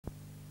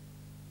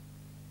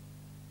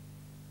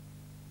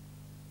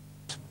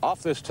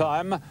off this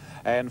time,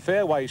 and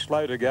Fairway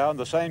slow to go, and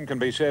the same can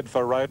be said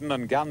for Roden.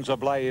 And Guns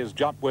Ablaze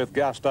Jump with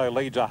Gusto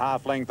leads a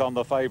half length on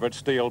the favourite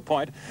Steel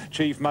Point.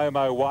 Chief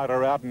Momo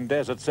wider out, and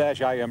Desert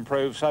Sachet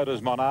improves. So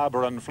does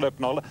Monarba and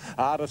Flipnell.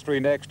 Artistry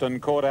next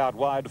and caught out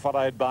wide,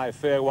 followed by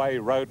Fairway,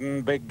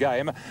 Roden, Big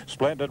Game.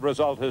 Splendid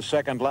Result is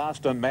second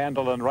last, and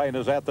Mandel and Rain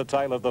is at the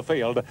tail of the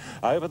field.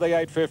 Over the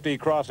 850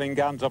 crossing,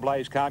 Guns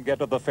Ablaze can't get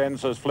to the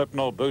fence as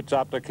Flipnell boots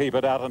up to keep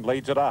it out and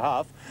leads it a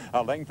half.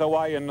 A length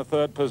away in the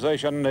third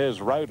position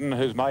is Roden,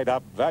 who's made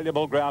up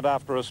valuable ground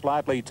after a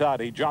slightly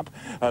tardy jump.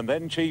 And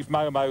then Chief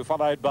Momo,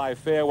 followed by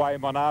Fairway,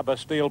 Monarba,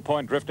 Steel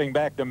Point drifting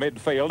back to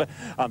midfield.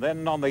 And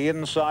then on the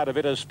inside of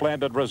it is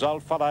Splendid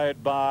Result,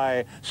 followed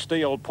by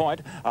Steel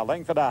Point. A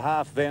length and a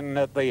half then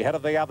at the head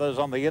of the others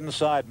on the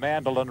inside,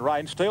 Mandel and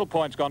Rain. Steel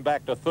Point's gone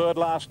back to third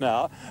last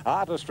now.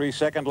 Artistry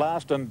second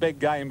last, and Big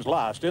Game's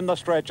last. In the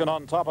stretch and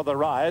on top of the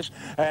rise,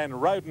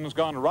 and Roden's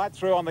gone right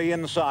through on the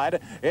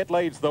inside. It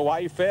leads the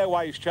way.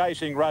 Fairway's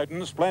chasing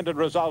Roden. Splendid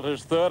Result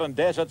is third, and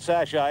Desert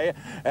Sachet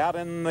out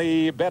in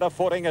the better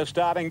footing is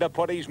starting to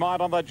put his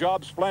mind on the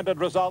job. Splendid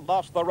Result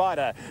lost the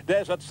rider.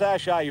 Desert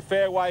Sachet,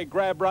 Fairway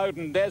grab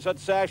Roden. Desert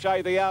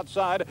Sachet, the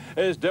outside,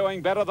 is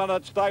doing better than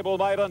its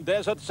stablemate, and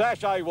Desert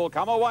Sachet will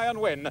come away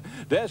and win.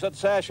 Desert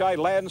Sachet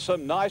lands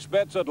some nice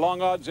bets at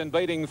long odds in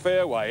beating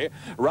Fairway.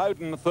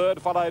 Roden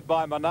third, followed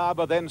by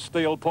Monarba, then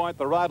Steel Point.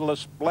 The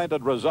riderless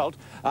Splendid Result.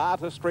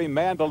 Artistry,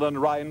 Mandel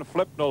and Rain,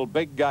 Flipnell,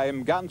 Big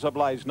Game, Guns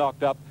Ablaze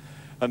knocked up,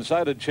 and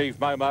so did Chief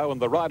Momo.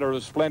 And the rider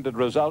of Splendid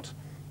Result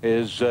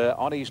is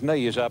on his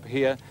knees up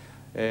here,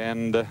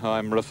 and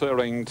I'm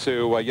referring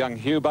to young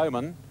Hugh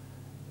Bowman.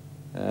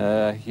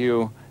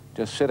 Hugh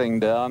just sitting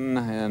down,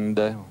 and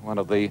one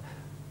of the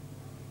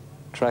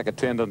track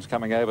attendants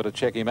coming over to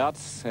check him out,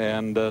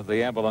 and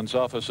the ambulance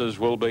officers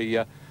will be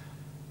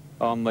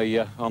on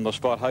the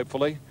spot,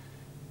 hopefully.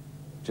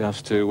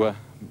 Just to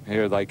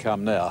here they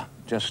come now,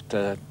 just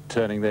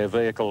turning their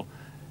vehicle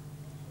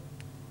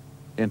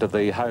into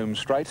the home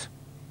straight.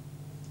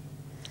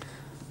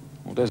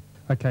 Well,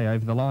 okay,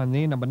 over the line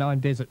there, number 9,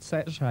 Desert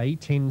Sachet,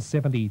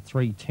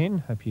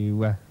 10.73.10. Hope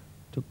you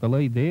took the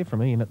lead there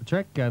from Ian at the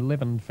track.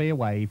 11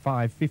 Fairway,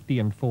 5.50,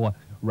 and 4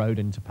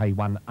 Roden to pay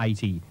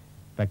 1.80.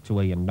 Back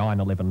to Ian,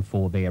 9.11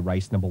 for their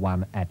race number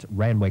 1 at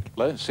Randwick.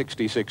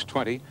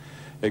 66.20,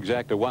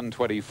 exacta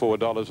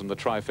 $124, and the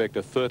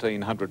trifecta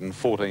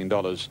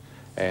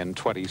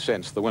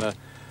 $1,314.20. The winner.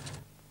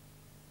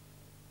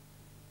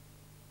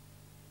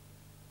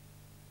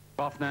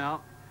 Off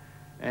now.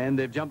 And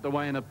they've jumped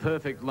away in a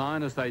perfect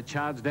line as they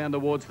charge down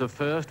towards the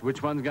first.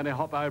 Which one's going to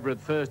hop over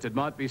at first? It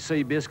might be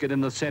Seabiscuit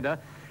in the centre.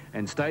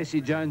 And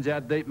Stacey Jones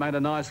out deep made a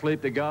nice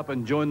leap to go up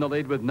and join the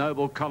lead with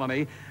Noble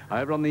Colony.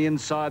 Over on the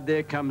inside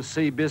there comes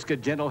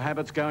Seabiscuit. Gentle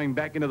Habits going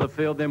back into the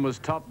field, then was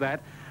Top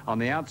That. On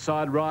the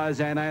outside,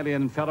 Rise and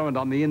Alien Fellow, and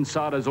on the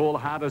inside is All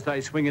Heart as they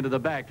swing into the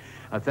back.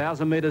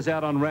 1,000 metres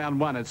out on round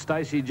 1. It's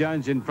Stacey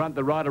Jones in front,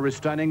 the rider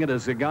restraining it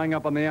as they're going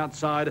up on the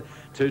outside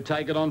to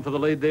take it on for the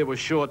lead. There was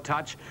Short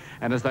Touch,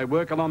 and as they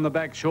work along the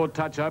back, Short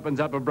Touch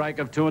opens up a break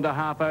of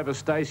 2.5 over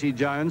Stacey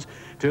Jones.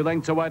 2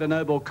 lengths away to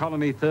Noble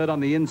Colony third. On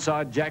the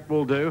inside, Jack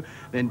Will Do.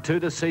 Then 2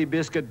 to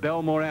Seabiscuit,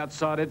 Belmore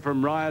outside it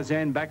from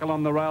Ryazan, back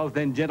along the rails.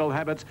 Then Gentle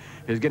Habits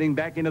is getting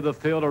back into the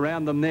field.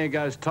 Around them there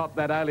goes Top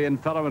That Alien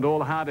Fellow, and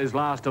All Heart is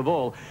last of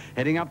all.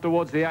 Heading up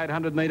towards the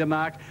 800-metre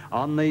mark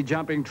on the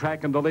jumping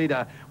track, and the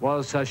leader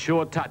was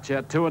Short Touch,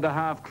 out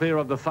 2.5 clear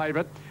of the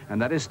favourite, and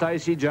that is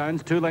Stacey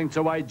Jones. 2 lengths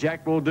away,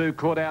 Jack Will Do,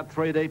 caught out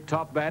 3 deep,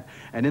 Top Bat,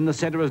 and in the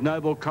centre is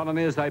Noble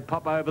Colony as they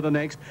pop over the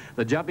next.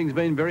 The jumping's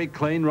been very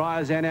clean.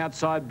 Ryazan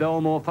outside,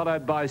 Belmore,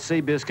 followed by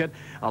Seabiscuit.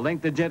 A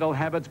length of Gentle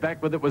Habits,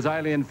 back with it was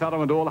Alien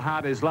Fellow, and All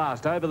Heart is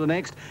last. Over the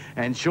next,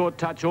 and Short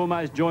Touch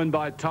almost joined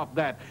by Top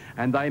That,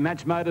 and they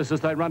match Motus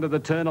as they run to the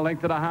turn.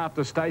 1.5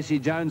 to Stacey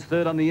Jones,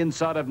 third on the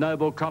inside of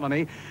Noble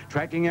Colony.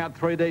 Tracking out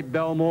 3 deep,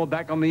 Belmore,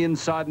 back on the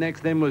inside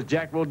next then was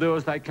Jack Will Do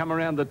as they come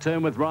around the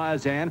turn with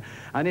Ryazan.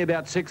 Only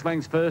about 6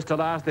 lengths first to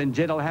last, then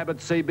Gentle Habit,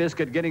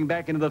 Seabiscuit getting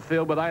back into the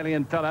field with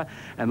Alien Fella,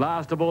 and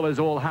last of all is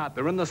All Heart.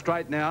 They're in the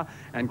straight now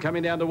and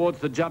coming down towards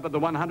the jump at the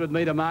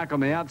 100-metre mark on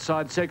the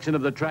outside section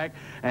of the track,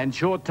 and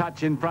Short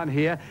Touch in front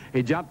here.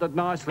 He jumped it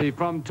nicely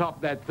from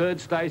Top That. Third,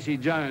 Stacey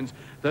Jones.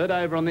 Third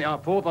over on the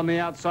fourth on the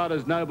outside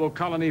is Noble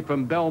Colony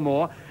from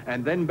Belmore,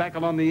 and then back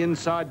along the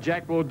inside,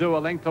 Jack Will Do. A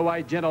length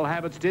away, Gentle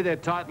Habits. They're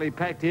tightly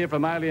packed here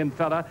from Alien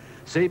Fella.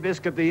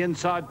 Seabiscuit the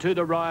inside, 2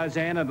 to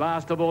Ryazan, and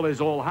last of all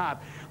is All Heart.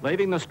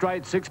 Leaving the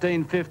straight,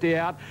 16.50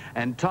 out,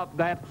 and Top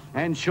That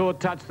and Short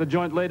Touch, the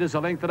joint leaders.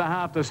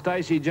 1.5 to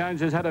Stacey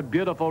Jones, who's had a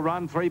beautiful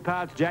run. 3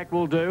 parts, Jack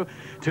Will Do.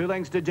 2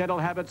 lengths to Gentle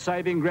Habit,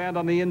 saving ground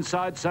on the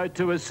inside. So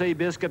too is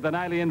Seabiscuit, then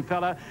Alien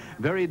Fella.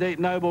 Very deep,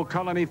 Noble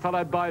Colony,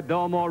 followed by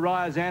Belmore,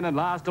 Ryazan, and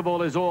last of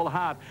all is All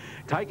Heart.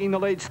 Taking the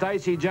lead,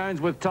 Stacey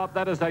Jones with Top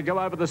That as they go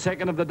over the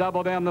second of the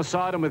double down the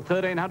side, and with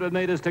 1,300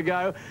 metres to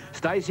go.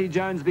 Stacey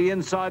Jones the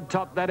inside,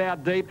 Top That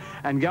out deep,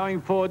 and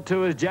going forward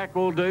too is Jack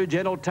Will Do.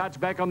 Gentle Touch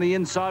back on the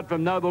inside. outside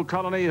from Noble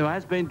Colony, who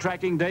has been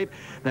tracking deep.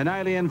 Then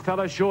Alien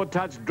Fella, short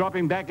touch,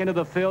 dropping back into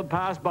the field,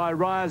 passed by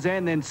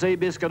Ryazan, then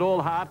Seabiscuit,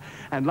 All Heart,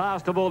 and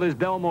last of all is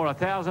Belmore,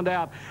 1,000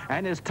 out,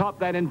 and is top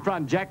that in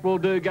front. Jack Will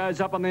Do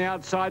goes up on the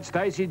outside.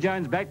 Stacey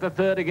Jones back to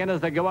third again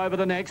as they go over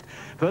the next.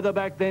 Further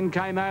back then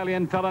came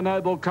Alien Fella,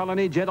 Noble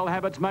Colony, Gentle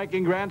Habits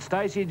making ground.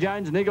 Stacey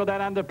Jones niggled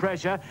that under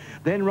pressure.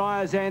 Then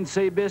Ryazan,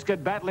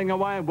 Seabiscuit battling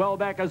away, and well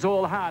back as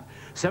All Heart.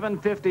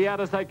 750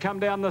 out as they come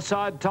down the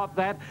side, top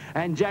that,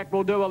 and Jack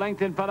Will Do a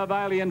length in front of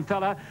Alien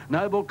Fella.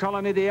 Noble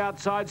Colony the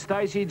outside,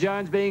 Stacey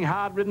Jones being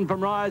hard ridden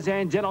from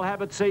Ryazan, Gentle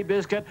Habit,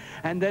 Seabiscuit,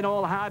 and then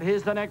All Heart.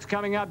 Here's the next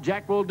coming up.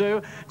 Jack Will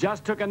Do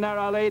just took a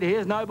narrow lead.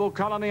 Here's Noble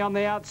Colony on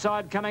the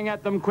outside, coming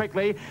at them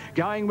quickly.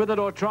 Going with it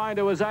or trying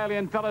to is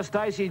Alien Fella.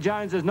 Stacey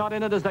Jones is not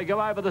in it as they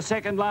go over the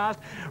second last.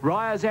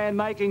 Ryazan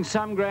making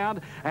some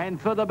ground,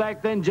 and further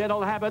back then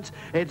Gentle Habits.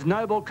 It's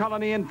Noble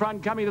Colony in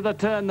front, coming to the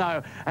turn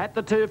though. At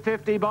the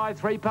 250 by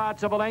 3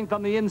 parts of a length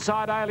on the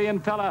inside, Alien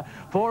Fella.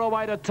 4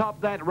 away to top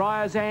that.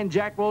 Ryazan,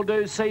 Jack Will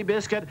Do,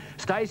 Seabiscuit,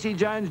 Stacey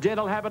Jones,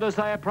 Gentle Habit as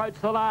they approach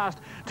the last.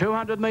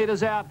 200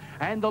 metres out,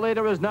 and the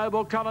leader is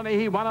Noble Colony.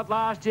 He won it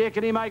last year.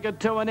 Can he make it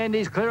to an end?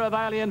 He's clear of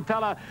Alien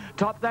Fella.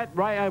 Top that,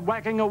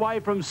 whacking away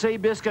from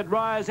Seabiscuit,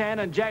 Ryazan,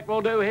 and Jack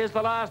Will Do. Here's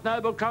the last.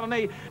 Noble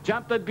Colony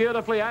jumped it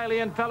beautifully.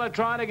 Alien Fella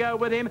trying to go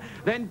with him.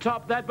 Then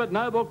top that, but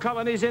Noble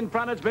Colony's in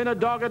front. It's been a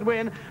dogged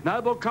win.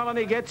 Noble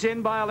Colony gets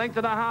in by a length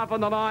and a half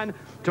on the line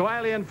to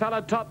Alien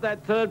Fella. Top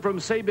that third from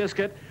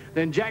Seabiscuit.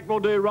 Then Jack Will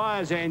Do,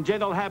 Ryazan,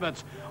 Gentle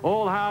Habits,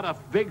 All Heart, a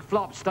big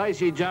flop,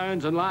 Stacey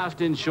Jones, and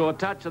last in short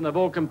touch, and they've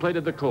all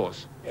completed the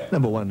course.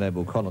 Number 1,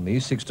 Noble Colony,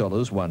 $6,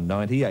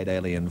 $1.90. 8,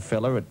 Alien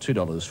Fella at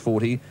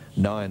 $2.40.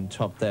 9,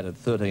 top that at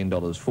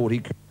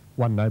 $13.40.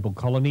 1 Noble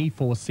Colony,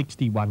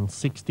 $4.60,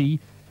 $1.60.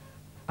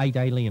 8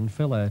 Alien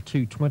Fella,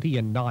 $2.20,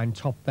 and 9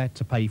 top that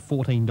to pay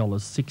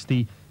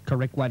 $14.60.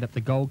 Correct weight at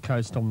the Gold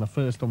Coast on the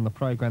first on the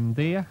program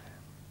there.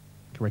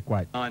 Correct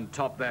weight. 9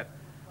 top that,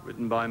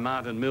 written by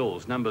Martin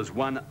Mills, numbers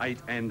 1, 8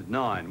 and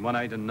 9. 1,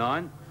 8 and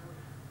 9.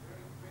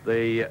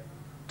 The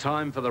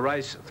time for the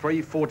race,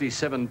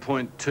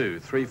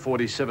 3:47.2.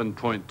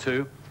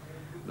 3:47.2.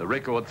 The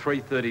record,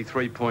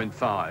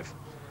 3:33.5.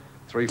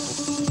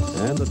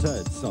 And the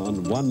totes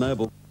on 1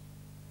 Noble.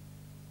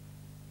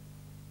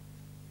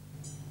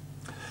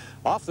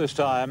 Off this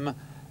time,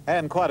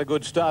 and quite a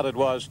good start it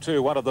was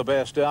too. One of the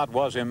best out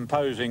was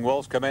Imposing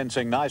Waltz,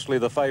 commencing nicely.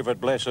 The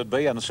favourite Blessed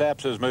Be, and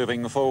Saps is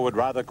moving forward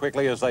rather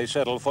quickly as they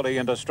settle fully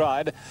into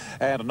stride,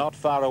 and not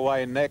far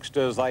away next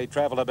as they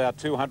travel about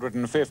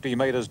 250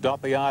 metres.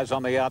 Dot the I's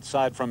on the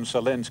outside from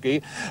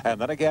Selinsky, and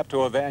then a gap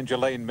to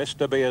Evangeline.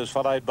 Mr. B is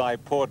followed by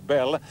Port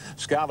Bell.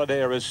 Scarlet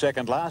Air is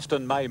second last,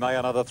 and May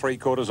another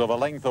 3/4 of a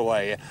length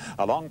away.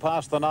 Along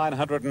past the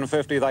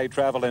 950 they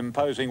travel.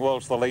 Imposing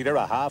Waltz the leader,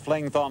 a half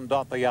length on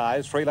Dot the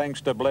I's, 3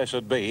 lengths to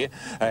Blessed Be.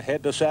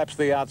 Ahead to Saps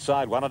the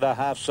outside,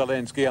 1.5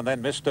 Selinsky, and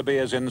then Mr. B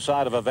is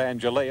inside of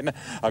Evangeline.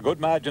 A good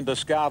margin to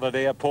Scarlet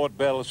Air. Port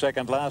Bell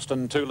second last,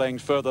 and 2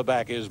 lengths further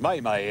back is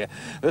May.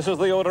 This is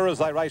the order as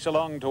they race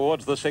along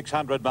towards the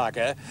 600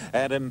 marker,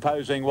 and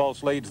Imposing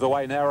Waltz leads the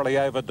way narrowly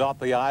over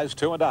Dot the I's.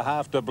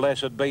 2.5 to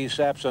Blessed Be,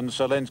 Saps and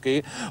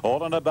Selinsky,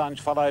 all in a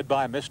bunch, followed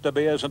by Mr.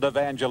 Beers and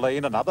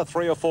Evangeline. Another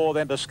 3 or 4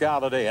 then to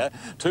Scarlet Air.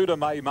 2 to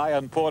May,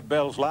 and Port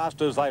Bell's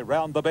last as they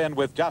round the bend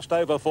with just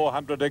over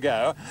 400 to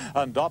go,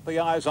 and Dot the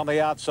I's on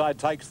the outside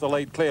takes the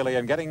lead clearly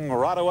and getting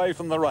right away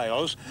from the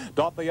rails.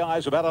 Dot the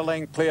I's about a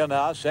length clear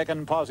now.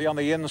 Second posse on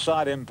the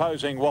inside,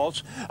 Imposing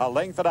Waltz. A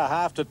length and a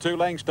half to 2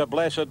 lengths to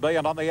Blessed Be,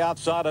 and on the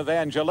outside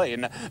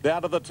Evangeline.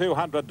 Down to the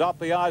 200, Dot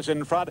the I's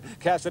in front.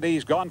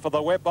 Cassidy's gone for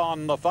the whip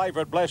on the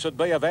favourite Blessed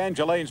Be.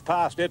 Evangeline's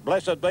past it.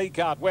 Blessed Be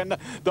can't win.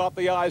 Dot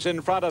the I's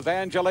in front.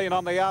 Evangeline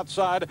on the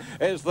outside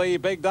is the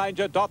big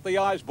danger. Dot the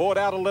I's bought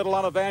out a little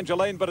on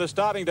Evangeline, but is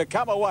starting to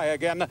come away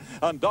again.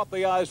 And Dot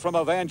the I's from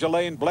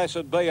Evangeline,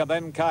 Blessed Be, and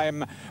then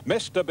came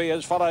Mr.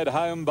 Beers, followed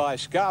home by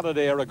Scarlet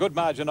Air. A good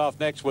margin off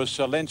next was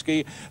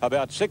Selinsky.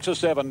 About 6 or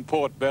 7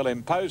 Port Bell.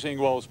 Imposing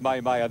Waltz, May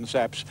and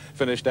Saps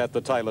finished at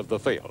the tail of the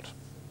field.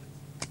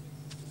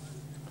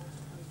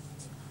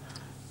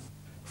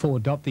 For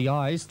Dot the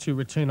I's to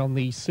return on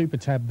the super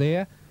tab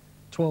there.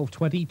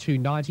 12.20,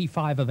 2.90,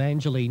 5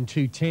 Evangeline,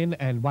 2.10,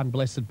 and 1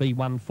 Blessed Be,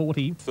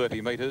 1.40.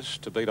 30 metres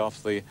to beat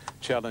off the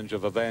challenge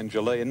of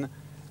Evangeline,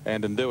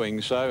 and in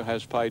doing so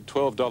has paid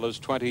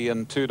 $12.20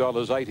 and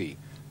 $2.80.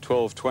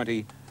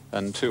 12.20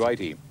 and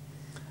 2.80.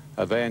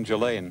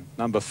 Evangeline,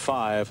 number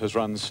 5, has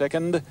run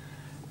second,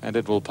 and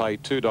it will pay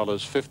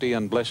 $2.50,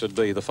 and Blessed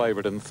Be the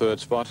favourite in third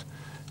spot,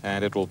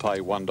 and it will pay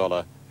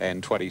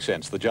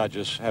 $1.20. The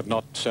judges have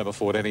not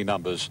semaphored any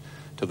numbers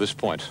to this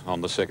point on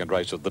the second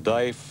race of the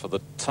day for the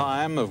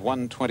time of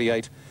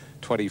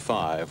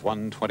 1:28.25.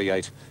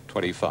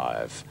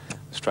 1:28.25.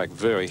 This track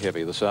very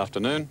heavy this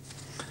afternoon.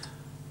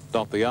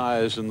 Dot the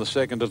I's in the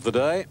second of the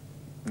day,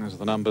 as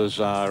the numbers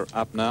are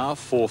up now.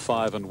 4,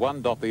 5 and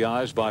 1. Dot the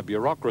I's by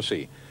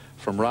Bureaucracy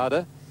from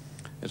Rada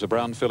is a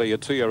brown filly, a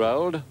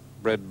 2-year-old,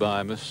 bred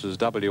by Mrs.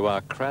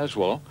 W.R.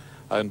 Craswell,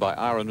 owned by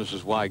R and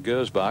Mrs. Y.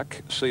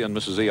 Gersbach, C and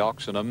Mrs. E.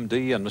 Oxenham,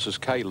 D and Mrs.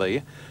 K.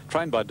 Lee,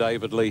 trained by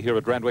David Lee here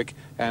at Randwick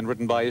and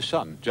ridden by his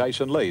son,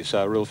 Jason Lee.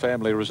 So a real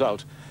family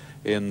result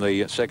in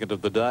the second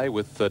of the day,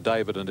 with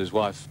David and his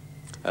wife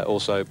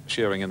also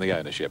sharing in the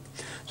ownership.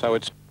 So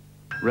it's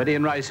ready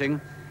and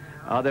racing.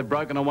 They've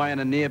broken away in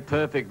a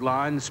near-perfect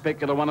line.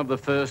 Specula one of the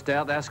first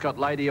out. Ascot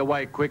Lady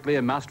away quickly,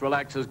 and Must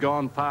Relax has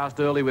gone fast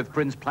early with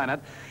Prince Planet.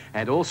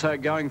 And also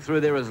going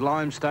through there is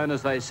Limestone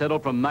as they settle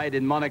from Made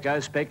in Monaco.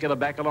 Specula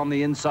back along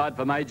the inside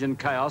from Agent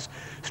Chaos.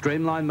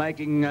 Streamline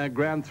making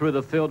ground through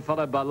the field,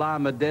 followed by La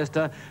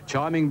Modesta.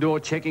 Chiming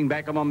Door checking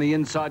back along the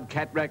inside.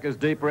 Catrack is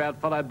deeper out,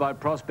 followed by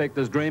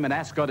Prospector's Dream, and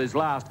Ascot is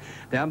last.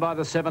 Down by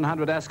the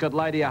 700, Ascot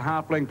Lady a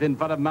half length in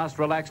front of Must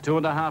Relax,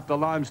 2.5 to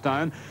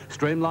Limestone.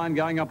 Streamline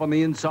going up on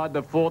the inside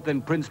to fourth, then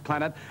Prince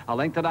Planet. A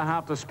length and a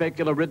half to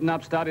Specula, ridden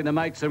up, starting to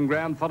make some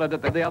ground, followed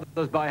at the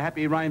others by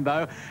Happy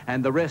Rainbow,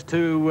 and the rest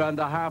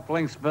 2.5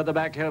 lengths further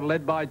back here,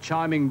 led by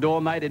Chiming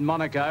Door, Made in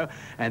Monaco,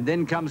 and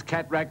then comes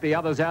Catrack, the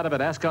others out of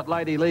it. Ascot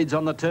Lady leads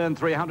on the turn,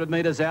 300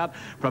 metres out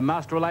from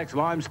Must Relax.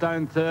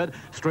 Limestone third.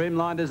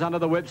 Streamlined is under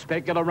the whip.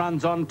 Specula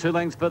runs on 2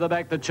 lengths further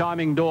back to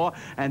Chiming Door,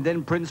 and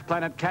then Prince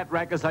Planet,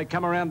 Catrack as they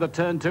come around the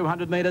turn,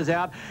 200 metres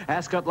out.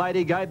 Ascot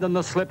Lady gave them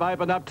the slip,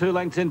 opened up 2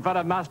 lengths in front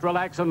of Must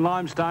Relax and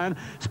Limestone.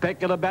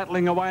 Specula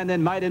battling away, and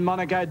then Made in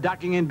Monaco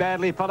ducking in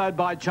badly, followed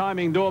by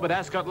Chiming Door, but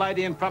Ascot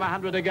Lady in front,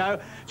 100 to go.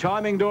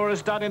 Chiming Door is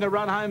starting to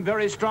run home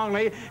very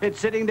strongly. It's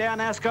sitting down,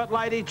 Ascot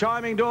Lady.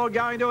 Chiming Door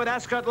going to it.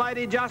 Ascot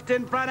Lady just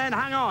in front and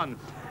hung on.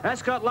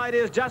 Ascot Lady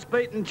has just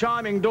beaten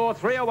Chiming Door.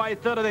 3 away,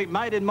 third, I think,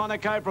 Made in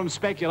Monaco from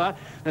Specula.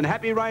 And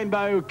Happy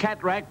Rainbow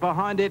Catrack.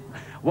 Behind it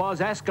was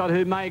Ascot,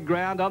 who made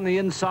ground. On the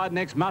inside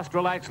next, Must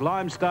Relax,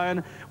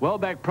 Limestone. Well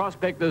back,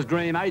 Prospector's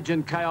Dream,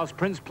 Agent Chaos,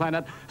 Prince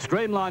Planet.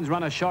 Streamlines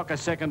run a shocker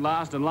second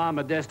last, and La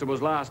Modesta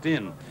was last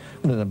in.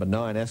 Number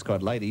 9,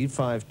 Ascot Lady,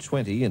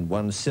 5.20 and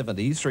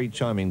 1.70. 3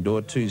 Chiming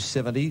Door,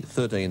 2.70.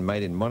 13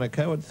 Made in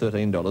Monaco at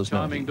 $13.90.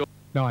 Chiming Door.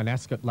 9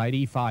 Ascot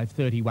Lady,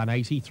 5.30,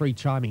 180. 3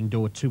 Chiming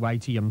Door,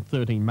 2.80, and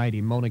 13 Made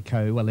in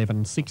Monaco,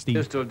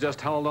 11.60.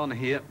 Just hold on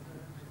here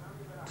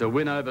to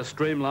win over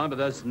Streamline, but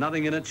there's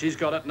nothing in it. She's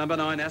got it. Number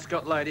 9,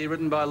 Ascot Lady,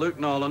 ridden by Luke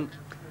Nolan.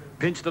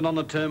 Pinched it on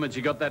the turn when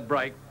she got that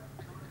break.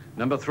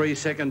 Number 3,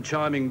 second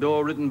Chiming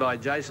Door, ridden by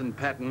Jason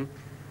Patton.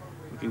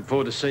 Looking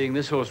forward to seeing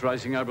this horse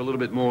racing over a little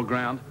bit more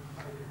ground.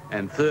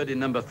 And third in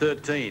number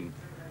 13.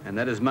 And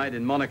that is Made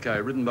in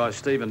Monaco, ridden by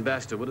Stephen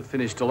Baster. Would have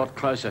finished a lot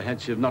closer had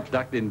she have not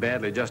ducked in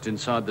badly, just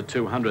inside the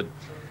 200.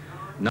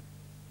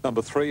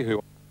 number 3, who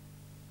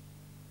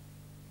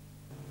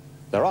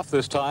they're off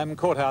this time.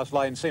 Courthouse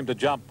Lane seemed to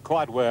jump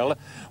quite well.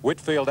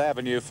 Whitfield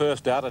Avenue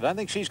first out. I don't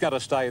think she's going to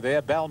stay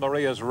there. Belle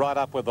Maria's right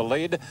up with the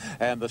lead,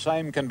 and the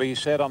same can be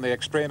said on the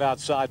extreme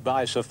outside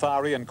by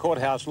Safari, and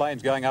Courthouse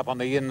Lane's going up on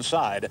the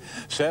inside.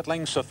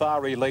 Settling,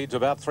 Safari leads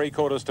about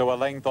 3/4 to a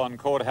length on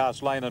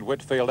Courthouse Lane and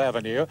Whitfield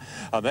Avenue,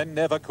 and then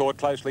Never Caught,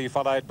 closely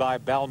followed by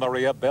Belle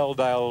Maria,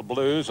 Belledale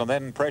Blues, and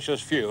then Precious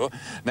Few.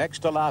 Next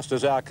to last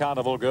is Our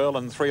Carnival Girl,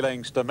 and 3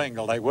 lengths to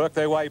mingle. They work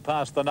their way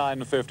past the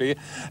 950,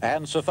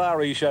 and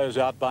Safari shows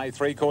out by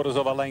 3/4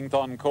 of a length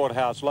on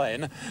Courthouse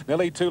Lane.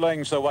 Nearly 2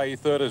 lengths away,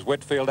 third is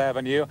Whitfield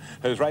Avenue,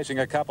 who's racing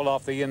a couple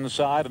off the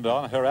inside, and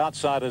on her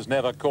outside is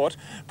Never Caught.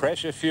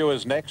 Precious Few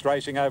is next,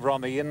 racing over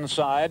on the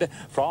inside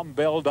from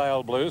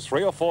Belledale Blues.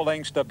 3 or 4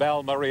 lengths to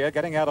Belle Maria,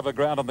 getting out of the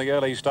ground in the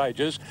early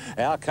stages.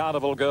 Our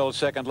Carnival Girl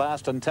second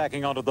last, and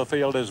tacking onto the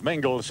field is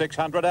Mingle,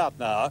 600 out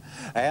now.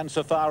 And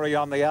Safari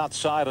on the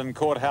outside, and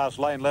Courthouse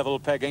Lane level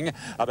pegging.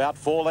 About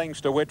 4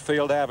 lengths to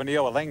Whitfield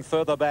Avenue. A length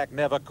further back,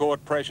 Never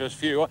Caught, Precious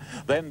Few.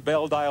 Then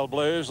Belledale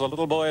Blues. The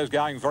little boy is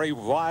going very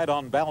wide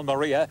on Belle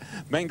Maria.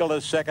 Mingle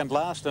is second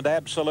last, and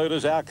Absolute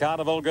is Our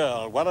Carnival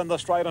Girl. Well in the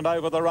straight and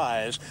over the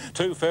rise.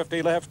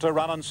 250 left to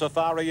run, and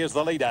Safari is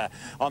the leader.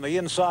 On the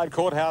inside,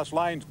 Courthouse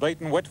Lane's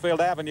beaten.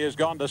 Whitfield Avenue's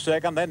gone to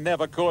second. Then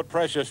Never Caught,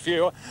 Precious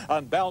Few.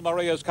 And Belle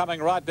Maria's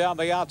coming right down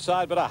the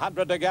outside, but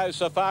 100 to go.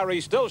 Safari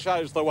still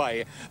shows the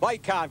way. They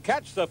can't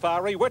catch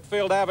Safari.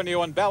 Whitfield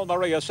Avenue and Belle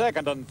Maria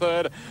second and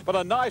third, but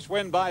a nice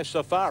win by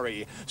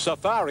Safari.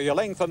 Safari a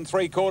length and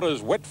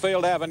 3/4.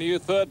 Whitfield Avenue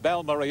third,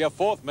 Belle Maria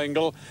fourth,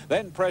 Mingle,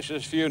 then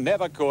Precious Few,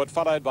 Never Caught,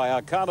 followed by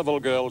Our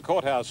Carnival Girl,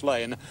 Courthouse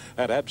Lane,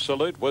 and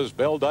Absolute was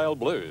Belledale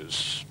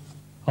Blues.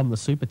 On the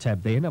super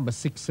tab there, number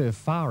 6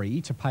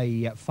 Safari to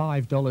pay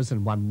 $5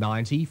 and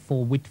 $1.90,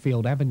 for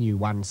Whitfield Avenue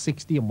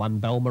 $1.60, and 1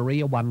 Belle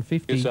Maria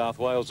 $1.50. New South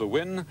Wales a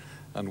win,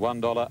 and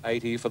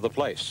 $1.80 for the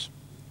place.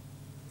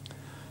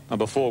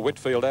 Number 4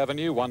 Whitfield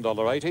Avenue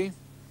 $1.80,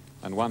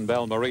 and 1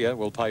 Belle Maria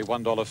will pay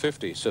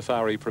 $1.50.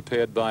 Safari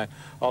prepared by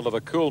Oliver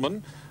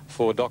Kuhlman,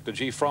 for Dr.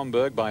 G.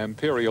 Fromberg by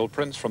Imperial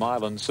Prince from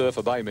Island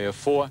Surfer Baymere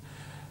 4,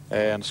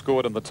 and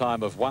scored in the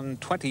time of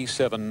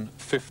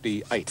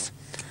 1:27.58.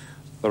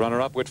 The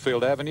runner-up,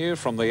 Whitfield Avenue,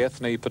 from the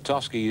Ethne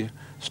Petoskey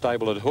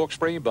stable at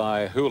Hawkesbury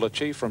by Hula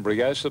Chief from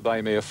Briosa,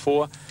 Baymere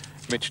 4.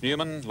 Mitch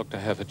Newman looked to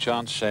have a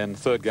chance, and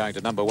third going to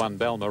number 1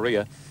 Belle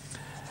Maria.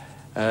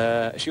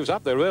 She was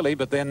up there early,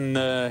 but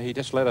then he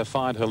just let her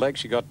find her leg.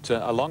 She got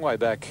a long way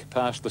back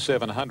past the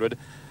 700.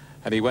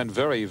 And he went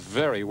very,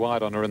 very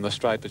wide on her in the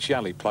straight, but she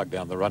only plugged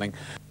down the running.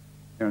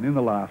 And in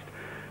the last,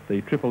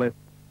 the Triple S